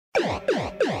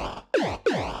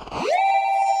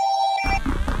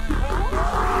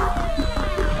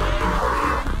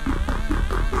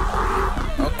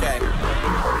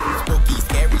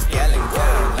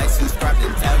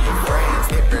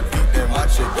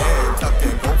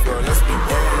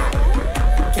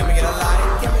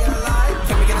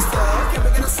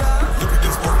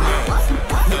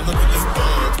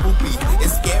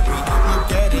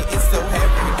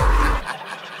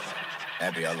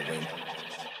Happy Halloween.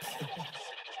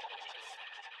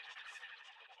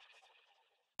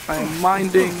 I am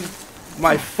minding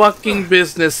my fucking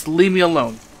business. Leave me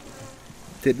alone.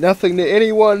 Did nothing to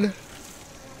anyone.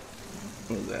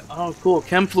 What is that? Oh, cool.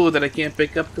 Chem fluid that I can't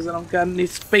pick up because I don't got any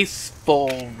space for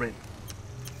it.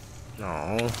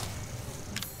 No.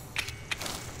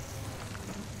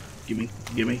 Gimme.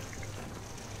 Gimme.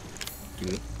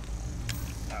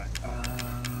 Alright,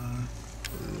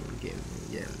 Gimme.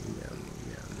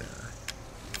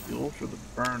 fuel for the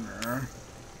burner.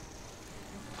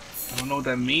 I don't know what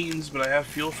that means, but I have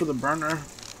fuel for the burner.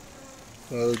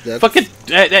 Well, that's... Fucking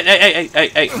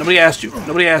hey! Nobody asked you.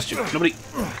 Nobody asked you. Nobody.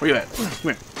 Where you at? Come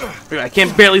here. Where you at? I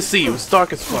can't barely see you. It's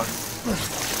dark as fuck.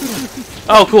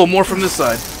 Oh, cool. More from this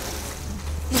side.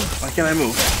 Why can't I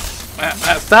move?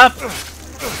 Stop!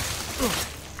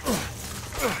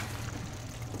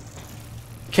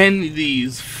 Can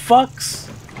these fucks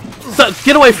stop?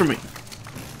 Get away from me!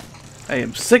 I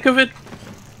am sick of it.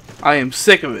 I am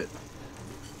sick of it.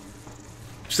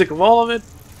 Sick of all of it.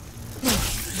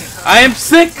 I am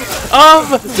sick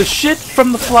of the shit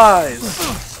from the flies.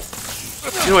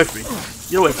 Get away from me.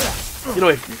 Get away from me. Get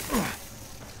away from me.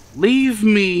 Leave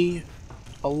me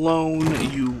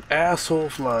alone, you asshole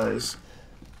flies.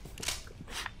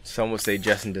 Some would say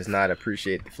Justin does not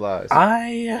appreciate the flies.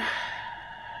 I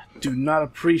do not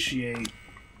appreciate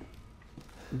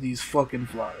these fucking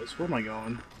flies. Where am I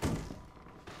going?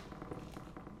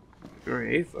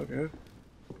 February 8th? Okay.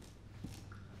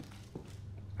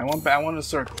 I want a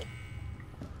circle.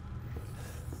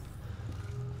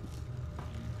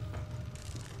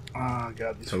 Oh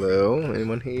god, these Hello?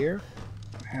 Anyone here?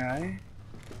 Hi.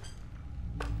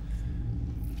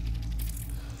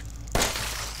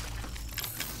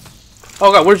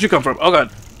 Oh god, where'd you come from? Oh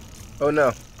god. Oh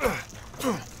no.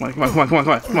 Come on,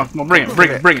 bring it. Where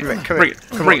you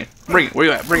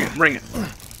at? Bring it.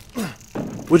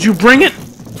 Would you bring it?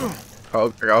 Oh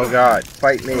god,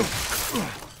 fight me.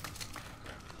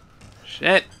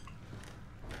 Shit.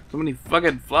 So many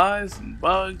fucking flies and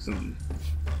bugs and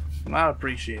I'm not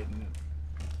appreciating it.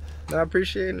 Not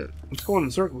appreciating it. Let's go in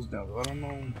circles now though.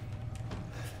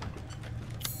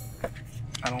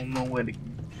 I don't know where to go.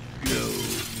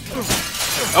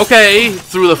 Okay,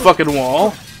 through the fucking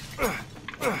wall.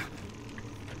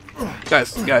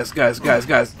 Guys.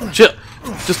 Chill.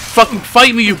 Just fucking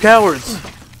fight me, you cowards.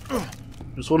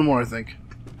 There's one more, I think.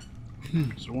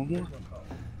 Is there one more?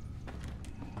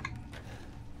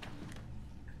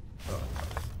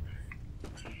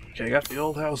 Okay, I got the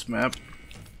old house map.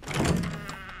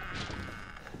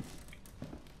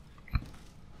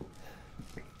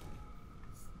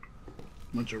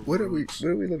 What are we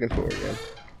looking for again?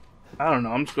 I don't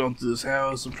know. I'm just going through this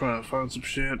house. I'm trying to find some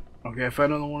shit. Okay, I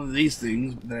found another one of these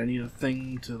things, but then I need a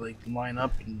thing to like line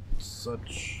up and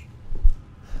such.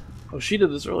 Oh, she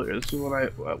did this earlier. This is when I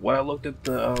looked at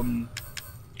the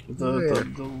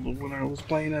when I was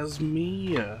playing as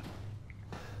Mia,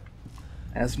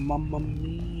 as Mamma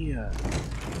Mia.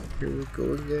 Here we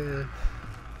go again.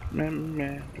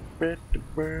 Remember to bet the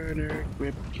burner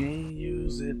grip, can't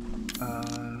use it.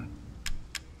 I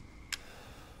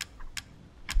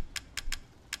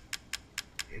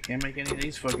can't make any of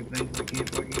these fucking things. I can't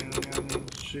fucking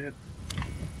shit.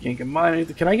 Can't get mine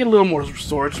anything. Can I get a little more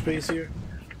storage space here?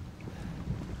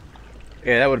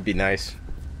 Yeah, that would be nice.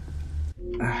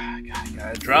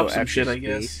 Gotta drop some shit, I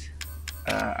guess.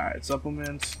 Alright,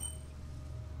 supplements.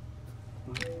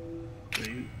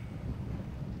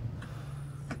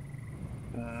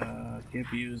 Can't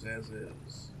be used as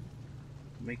is.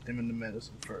 Make them into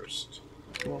medicine first.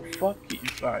 Well, fuck you.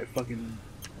 Alright, fucking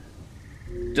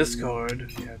discard.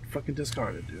 Yeah, fucking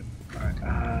discard it, dude.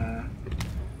 Alright,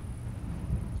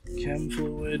 chem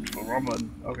fluid for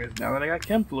Roman. Okay, now that I got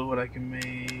chem fluid, I can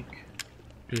make.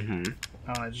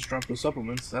 I just dropped the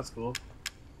supplements. That's cool.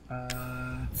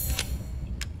 That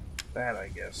I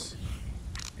guess.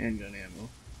 Handgun ammo.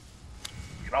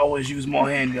 Can always use more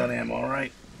handgun ammo,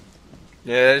 right?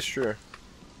 Yeah, that's true.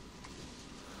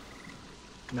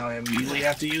 Now I immediately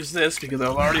have to use this because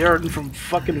I'm already hurting from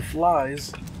fucking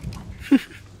flies.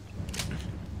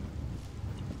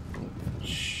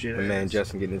 Shit. The man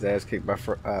Justin getting his ass kicked by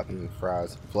flies.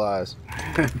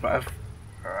 By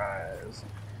fries.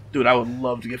 Dude, I would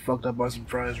love to get fucked up by some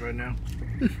fries right now.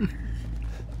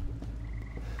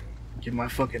 Get my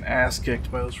fucking ass kicked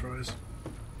by those fries.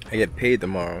 I get paid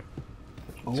tomorrow.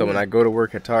 Oh. So when I go to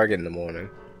work at Target in the morning,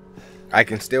 I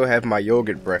can still have my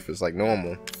yogurt breakfast like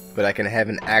normal, but I can have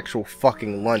an actual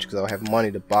fucking lunch because I'll have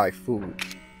money to buy food.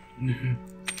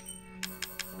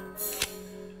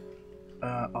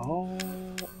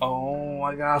 Oh,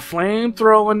 I got a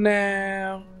flamethrower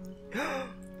now.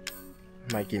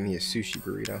 Might give me a sushi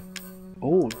burrito.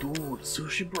 Oh, dude,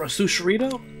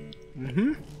 sushi-rito?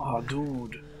 Mm-hmm. Oh,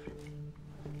 dude.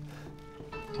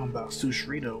 Talking about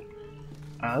sushi-rito.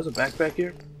 There's a backpack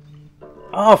here.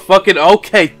 Oh, fucking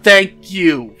okay, thank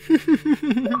you.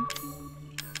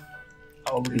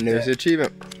 Oh, look at There's the that.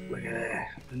 achievement. Look at that.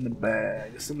 In the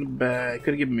bag. It's in the bag.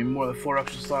 Could have given me more than 4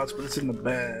 extra slots, but it's in the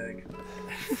bag.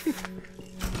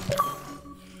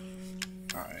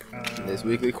 Alright. This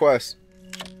weekly quest.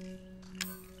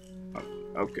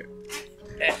 Okay.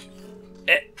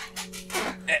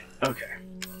 Okay.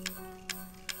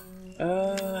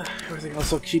 Everything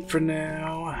else I'll keep for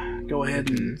now. Go ahead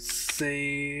and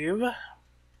save.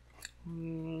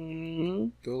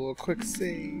 Do a little quick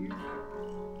save.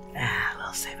 A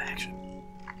little save action.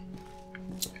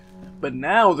 But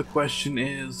now the question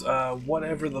is,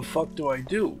 whatever the fuck do I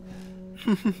do?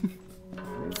 I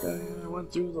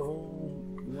went through the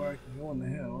whole where I can go in the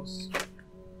house.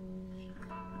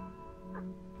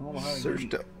 I don't know how to Search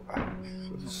get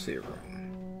the serum.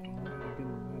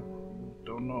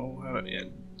 Don't know how to yet.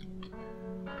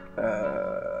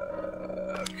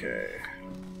 Okay.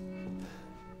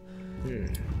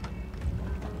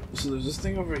 So there's this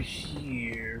thing over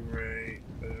here, right?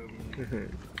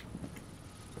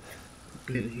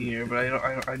 In here,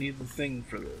 but I need the thing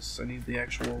for this. I need the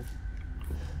actual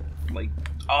like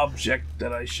object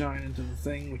that I shine into the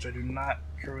thing, which I do not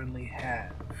currently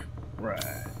have.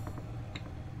 Right.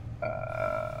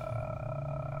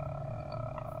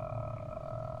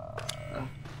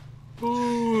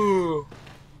 Ooh.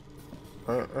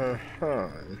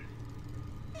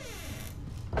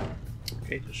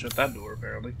 Okay, just shut that door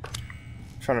apparently.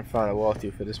 Trying to find a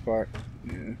walkthrough for this part.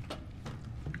 Yeah.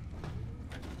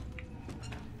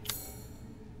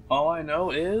 All I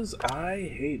know is I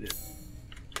hate it.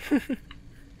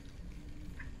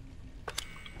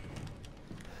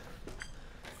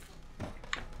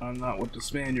 I'm not what the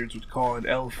Spaniards would call an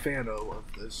El Fano of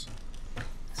this.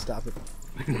 Stop it.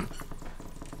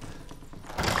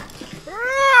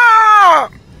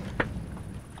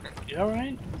 You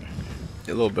alright? A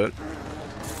little bit.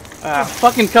 Ah,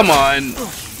 fucking come on.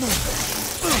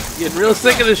 Getting real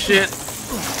sick of this shit.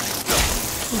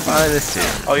 Find this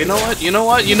here. Oh, you know what? You know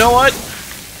what? You know what?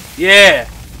 Yeah.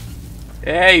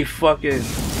 Hey, fucking.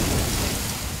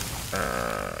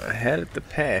 Head up the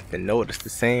path and noticed the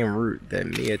same route that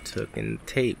Mia took in the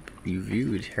tape you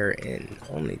viewed her in.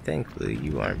 Only thankfully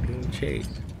you aren't being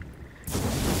chased.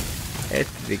 Head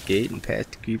to the gate and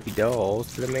past the creepy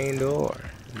dolls to the main door.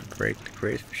 Break the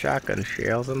crates for shotgun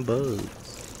shells and bugs.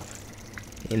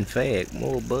 In fact,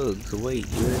 more bugs await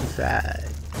you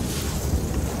inside.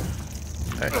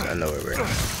 Actually, I know where we're at.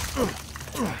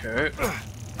 Okay.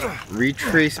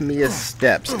 Retrace Mia's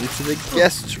steps into the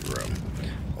guest room.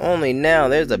 Only now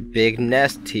there's a big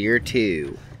nest here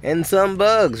too. And some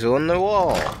bugs on the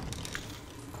wall.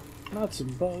 Not some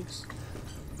bugs.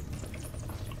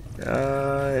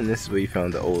 And this is where you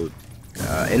found the old...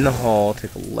 in the hall,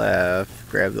 take a left,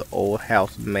 grab the old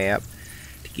house map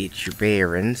to get your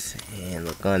bearings, and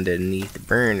look underneath the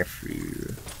burner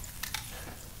fuel.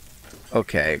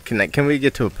 Okay, can we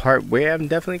get to a part where I'm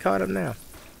definitely caught up now?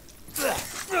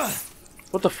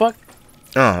 What the fuck?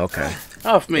 Oh, okay.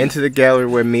 Off me. Into the gallery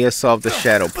where Mia solved the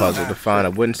shadow puzzle to find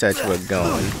a wooden statuette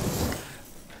gun.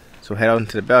 So head out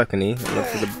into the balcony and look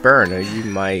for the burner you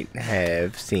might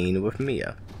have seen with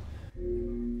Mia.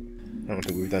 I don't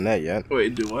think we've done that yet.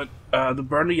 Wait, do what? The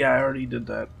burner? Yeah, I already did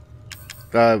that.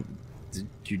 Did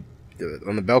you do it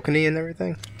on the balcony and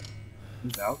everything?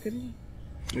 Balcony?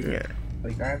 Yeah.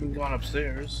 Like, I haven't gone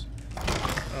upstairs.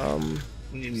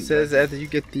 It says after you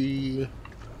get the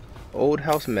old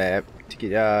house map to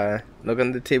get look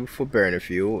under the table for burner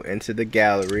fuel, into the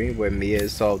gallery where Mia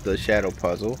has solved the shadow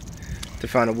puzzle to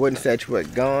find a wooden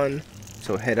statuette gone.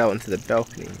 So head out into the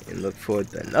balcony and look for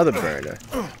another burner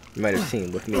you might have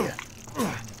seen with Mia.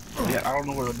 Yeah, I don't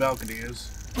know where the balcony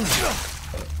is.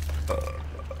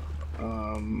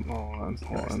 Hold on.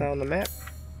 It's not on the map.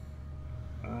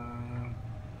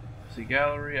 See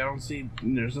gallery. I don't see.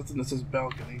 There's nothing that says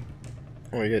balcony.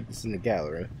 Oh yeah, it's in the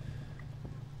gallery.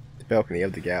 The balcony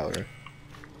of the gallery.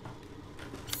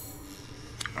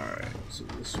 All right. So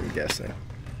this I'm guessing.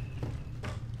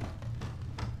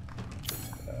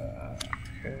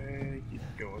 Okay. Keep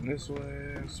going this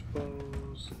way, I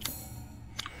suppose.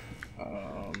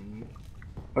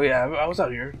 Oh yeah, I was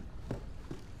out here.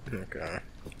 Okay.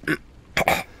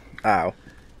 Ow.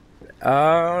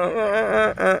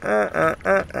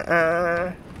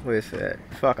 Where's that?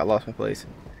 Fuck, I lost my place.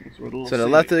 So to the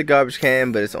left of the garbage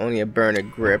can, but it's only a burner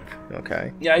grip.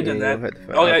 Okay. Yeah, I did that.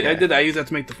 Oh yeah, I did that. I used that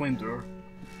to make the flamethrower.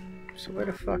 So where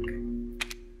the fuck?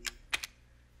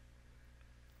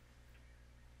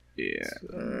 Yeah.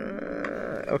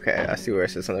 Okay, I see where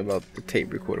it says something about the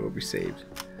tape recorder will be saved.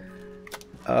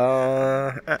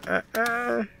 Bro.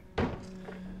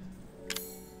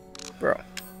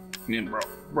 Yeah,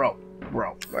 bro.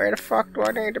 Where the fuck do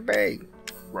I need to be?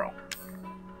 Bro.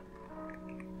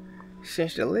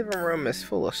 Since the living room is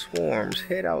full of swarms,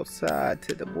 head outside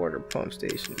to the water pump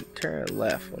station and turn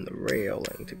left on the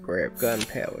railing to grab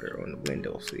gunpowder on the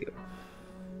windowsill.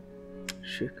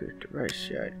 Shoot at the right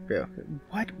side of the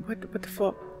balcony. What the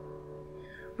fuck?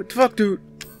 What the fuck, dude?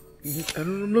 I don't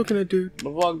know what I'm looking at, dude.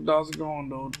 The fuck does it going,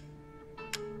 dude?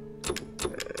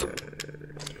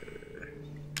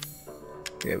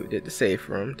 Yeah, we did the safe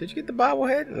room. Did you get the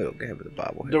bobblehead? We don't have the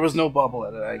bobblehead. There was no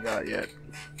bobblehead that I got yet.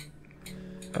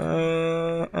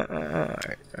 Alright,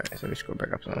 so let me scroll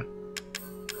back up some.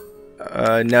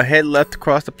 Now head left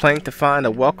across the plank to find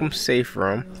a welcome safe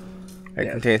room. It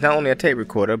contains not only a tape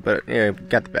recorder, but yeah,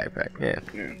 got the backpack. Yeah.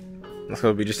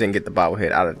 So we just didn't get the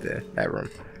bobblehead out of that room.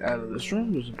 Out of this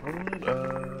room, there's a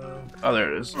bobblehead. Oh,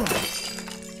 there it is.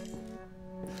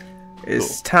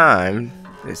 It's time.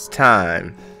 It's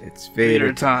time. It's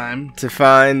Vader time to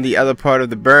find the other part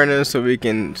of the burner so we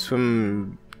can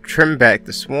trim back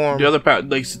the swarm. The other part,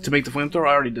 like to make the flamethrower,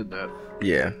 I already did that.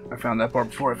 Yeah. I found that part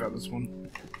before I found this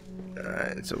one.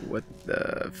 Alright, so what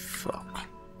the fuck?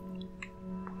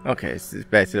 Okay, so it's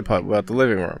back to the part about the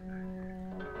living room.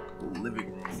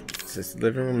 Since the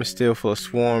living room is still full of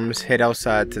swarms, head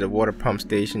outside to the water pump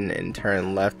station and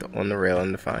turn left on the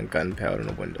railing to find gunpowder on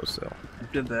the windowsill.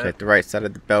 Did that. Check the right side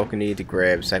of the balcony to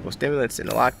grab psychostimulants and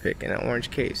a lockpick in an orange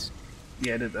case.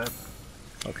 Yeah, I did that.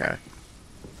 Okay.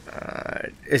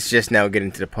 It's just now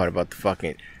getting to the part about the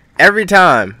fucking... Every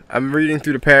time I'm reading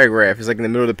through the paragraph, it's like in the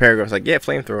middle of the paragraph, it's like, yeah,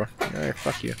 flamethrower. Alright,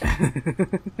 fuck you.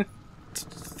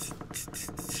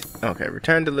 Okay,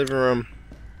 return to the living room.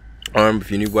 Armed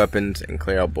with your new weapons and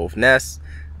clear out both nests.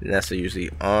 The nests are usually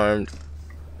armed.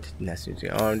 They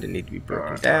need to be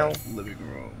broken down. Living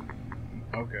room.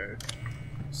 Okay.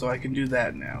 So I can do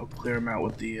that now. Clear them out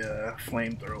with the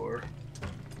flamethrower.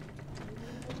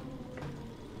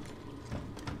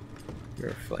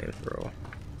 You're a flamethrower.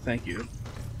 Thank you.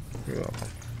 You're welcome.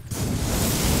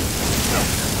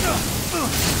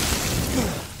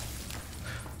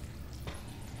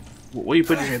 What are you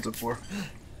putting your hands up for?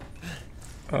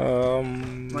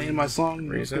 Playing my song is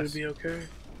reasons. gonna be okay.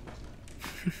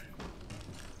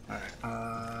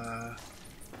 Alright,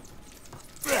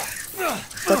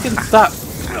 fucking stop!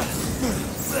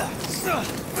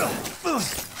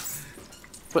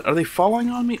 But are they falling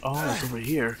on me? Oh, it's over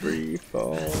here. Free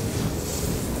fall.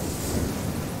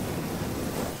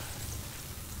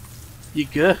 You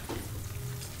good?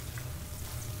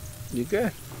 You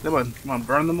good? Come on,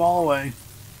 burn them all away.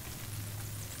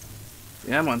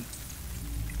 Yeah, man.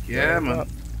 Yeah, man.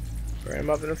 Burn them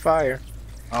up in the fire.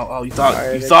 Oh, you thought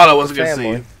I wasn't gonna see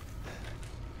you.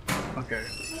 Okay.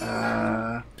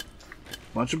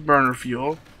 Bunch of burner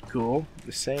fuel. Cool.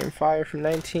 The same fire from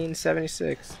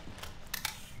 1976.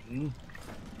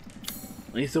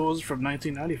 At least it was from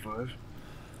 1995.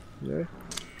 Yeah.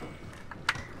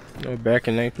 No, back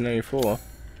in 1994.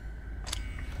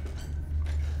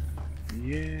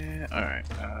 Yeah. All right.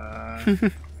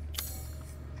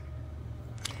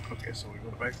 Okay, so we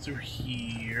go back through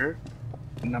here,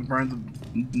 and I burn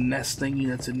the nest thingy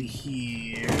that's in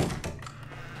here.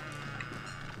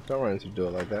 Don't run into the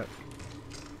door like that.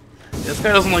 This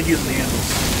guy doesn't like using the handles.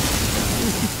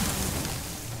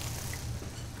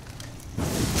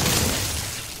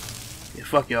 Yeah,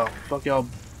 fuck y'all. Fuck y'all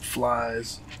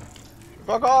flies.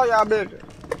 Fuck all y'all bitches.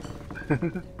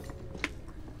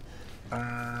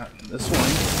 This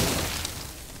one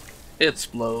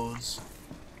explodes.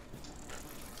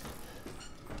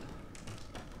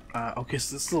 Okay,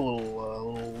 so this is a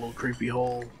little creepy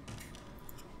hole.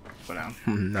 Go down.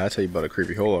 I'll tell you about a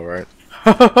creepy hole, alright?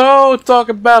 Oh, talk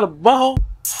about a ball.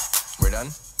 We're done?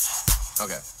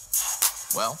 Okay.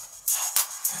 Well,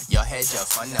 y'all had your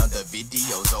fun, now the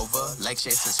video's over. Like,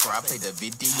 share, subscribe, play the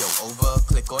video over.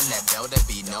 Click on that bell to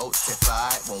be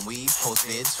notified when we post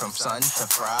vids from sun to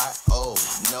fry. Oh,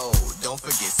 no, don't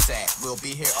forget Sat. We'll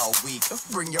be here all week.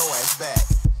 Bring your ass back.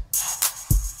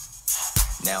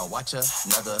 Now watch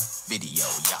another video,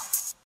 y'all.